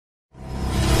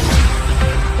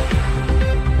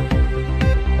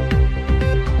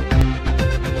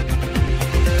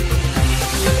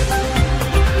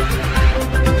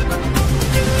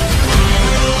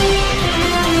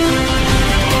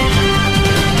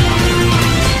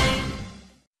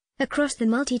Across the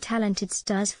multi-talented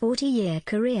star's 40-year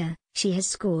career, she has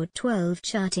scored 12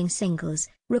 charting singles,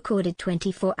 recorded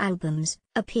 24 albums,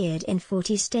 appeared in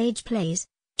 40 stage plays,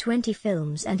 20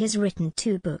 films and has written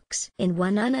 2 books. In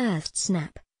one unearthed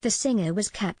snap, the singer was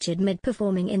captured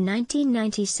mid-performing in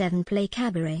 1997 play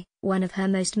Cabaret, one of her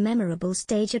most memorable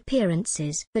stage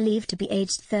appearances. Believed to be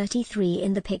aged 33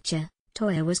 in the picture,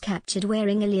 Toyah was captured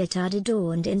wearing a leotard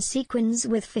adorned in sequins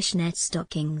with fishnet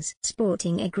stockings.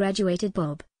 Sporting a graduated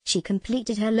bob, she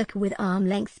completed her look with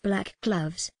arm-length black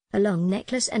gloves, a long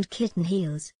necklace and kitten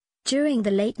heels. During the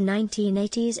late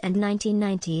 1980s and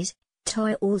 1990s,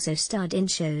 Toyah also starred in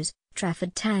shows,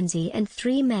 Trafford Tansy and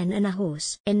 3 Men and a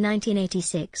Horse. In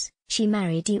 1986, she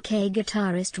married UK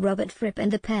guitarist Robert Fripp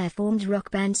and the pair formed rock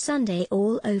band Sunday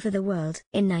all over the world.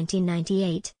 In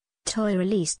 1998, Toyah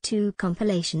released 2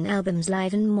 compilation albums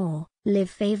Live and More,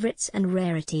 Live Favorites and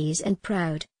Rarities and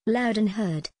Proud, Loud and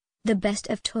Heard. The Best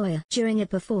of Toyah. During a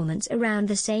performance around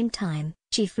the same time,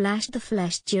 she flashed the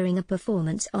flesh during a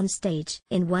performance on stage.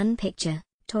 In one picture,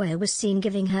 Toyah was seen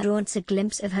giving her audience a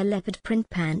glimpse of her leopard print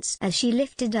pants as she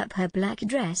lifted up her black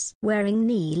dress. Wearing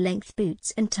knee-length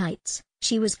boots and tights,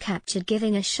 she was captured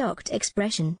giving a shocked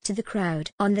expression to the crowd.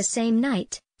 On the same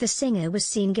night, the singer was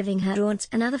seen giving her audience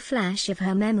another flash of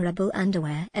her memorable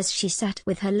underwear as she sat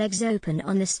with her legs open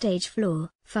on the stage floor.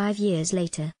 5 years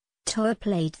later, Toyah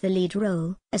played the lead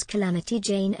role as Calamity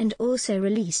Jane and also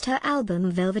released her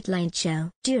album Velvet Lined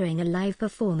Shell. During a live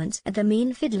performance at the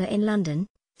Mean Fiddler in London,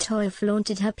 Toyah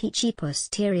flaunted her peachy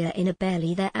posterior in a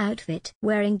barely there outfit.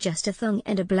 Wearing just a thong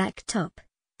and a black top,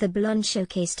 the blonde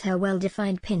showcased her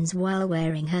well-defined pins while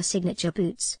wearing her signature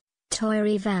boots. Toyah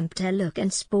revamped her look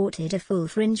and sported a full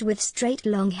fringe with straight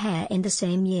long hair in the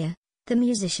same year. The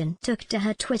musician took to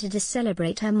her Twitter to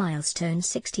celebrate her milestone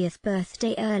 60th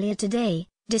birthday earlier today,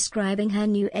 describing her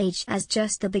new age as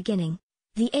just the beginning.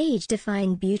 The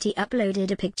age-defying beauty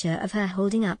uploaded a picture of her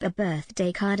holding up a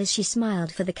birthday card as she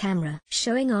smiled for the camera.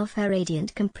 Showing off her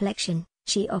radiant complexion,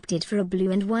 she opted for a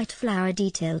blue and white flower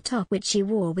detail top which she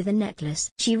wore with a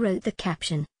necklace. She wrote the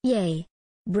caption, "Yay!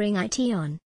 Bring it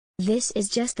on. This is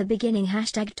just the beginning.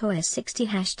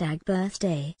 #Toyah60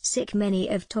 #birthday." Many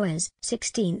of Toyah's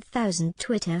 16,000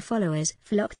 Twitter followers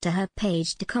flocked to her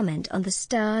page to comment on the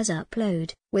star's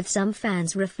upload, with some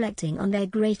fans reflecting on their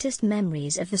greatest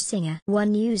memories of the singer.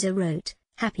 One user wrote,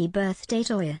 "Happy birthday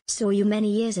Toyah. Saw you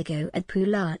many years ago at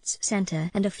Pool Arts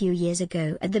Centre and a few years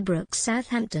ago at the Brook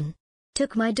Southampton.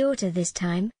 Took my daughter this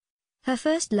time. Her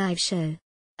first live show."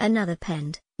 Another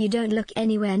penned, "You don't look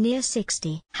anywhere near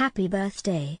 60. Happy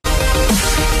birthday."